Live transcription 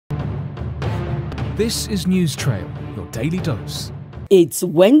This is News Trail, your daily dose. It's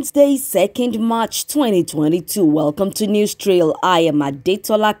Wednesday, 2nd March 2022. Welcome to News Trail. I am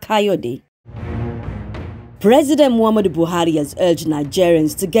Adetola Kayode. President Muhammadu Buhari has urged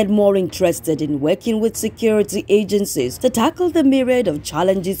Nigerians to get more interested in working with security agencies to tackle the myriad of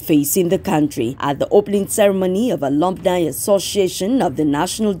challenges facing the country. At the opening ceremony of Alumni Association of the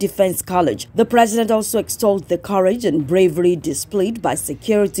National Defense College, the president also extolled the courage and bravery displayed by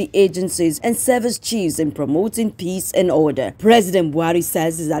security agencies and service chiefs in promoting peace and order. President Buhari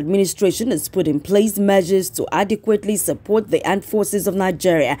says his administration has put in place measures to adequately support the armed forces of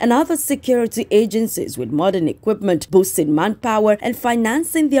Nigeria and other security agencies with modern equipment, boosting manpower and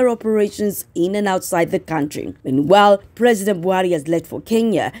financing their operations in and outside the country. Meanwhile, President Buhari has left for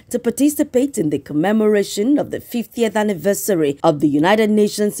Kenya to participate in the commemoration of the 50th anniversary of the United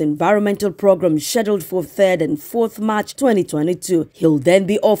Nations Environmental Programme scheduled for 3rd and 4th March 2022. He'll then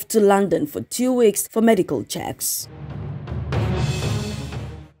be off to London for 2 weeks for medical checks.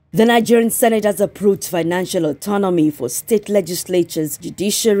 The Nigerian Senate has approved financial autonomy for state legislatures,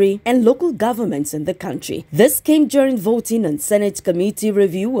 judiciary, and local governments in the country. This came during voting on Senate Committee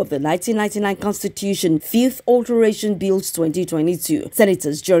Review of the 1999 Constitution 5th Alteration Bills 2022.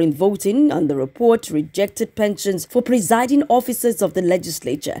 Senators, during voting on the report, rejected pensions for presiding officers of the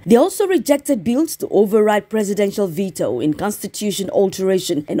legislature. They also rejected bills to override presidential veto in constitution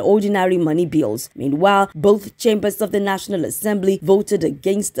alteration and ordinary money bills. Meanwhile, both chambers of the National Assembly voted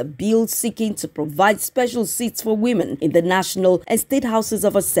against a bill seeking to provide special seats for women in the National and State Houses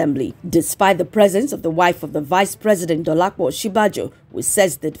of Assembly. Despite the presence of the wife of the Vice President Dolapo Shibajo, who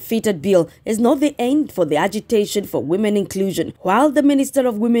says the defeated bill is not the end for the agitation for women inclusion, while the Minister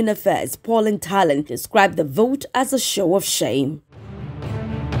of Women Affairs, Pauline Talon, described the vote as a show of shame.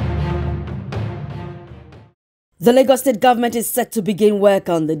 The Lagos State government is set to begin work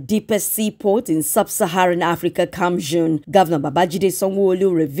on the deepest seaport in sub-Saharan Africa come June. Governor Babajide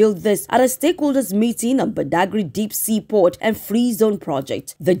Sanwo-Olu revealed this at a stakeholders meeting on Badagry Deep Seaport and Free Zone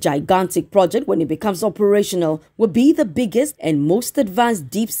project. The gigantic project, when it becomes operational, will be the biggest and most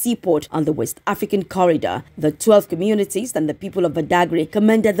advanced deep seaport on the West African corridor. The 12 communities and the people of Badagry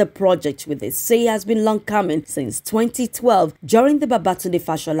commended the project, which they say has been long coming since 2012 during the Babatunde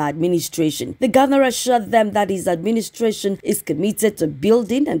Fashola administration. The governor assured them that his administration is committed to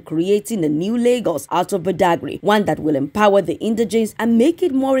building and creating a new Lagos out of Badagry, one that will empower the indigenes and make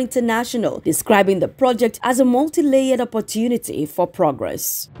it more international, describing the project as a multi-layered opportunity for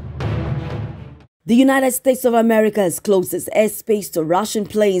progress. The United States of America has closed its airspace to Russian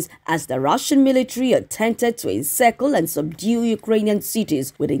planes as the Russian military attempted to encircle and subdue Ukrainian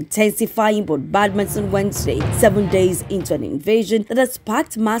cities with intensifying bombardments on Wednesday, 7 days into an invasion that has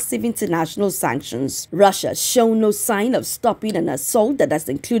sparked massive international sanctions. Russia has shown no sign of stopping an assault that has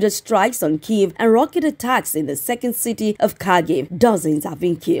included strikes on Kyiv and rocket attacks in the second city of Kharkiv. Dozens have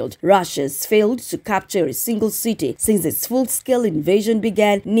been killed. Russia has failed to capture a single city since its full-scale invasion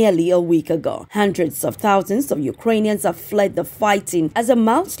began nearly a week ago. Hundreds of thousands of Ukrainians have fled the fighting as a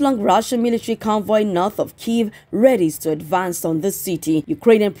months-long Russian military convoy north of Kyiv readies to advance on the city.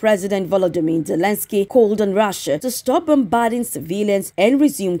 Ukrainian President Volodymyr Zelensky called on Russia to stop bombarding civilians and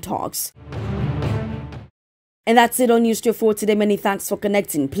resume talks. And that's it on News Trail for today. Many thanks for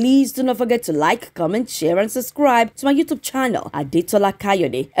connecting. Please do not forget to like, comment, share and subscribe to my YouTube channel, Adetola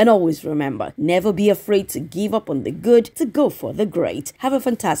Kayode. And always remember, never be afraid to give up on the good to go for the great. Have a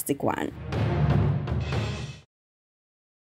fantastic one.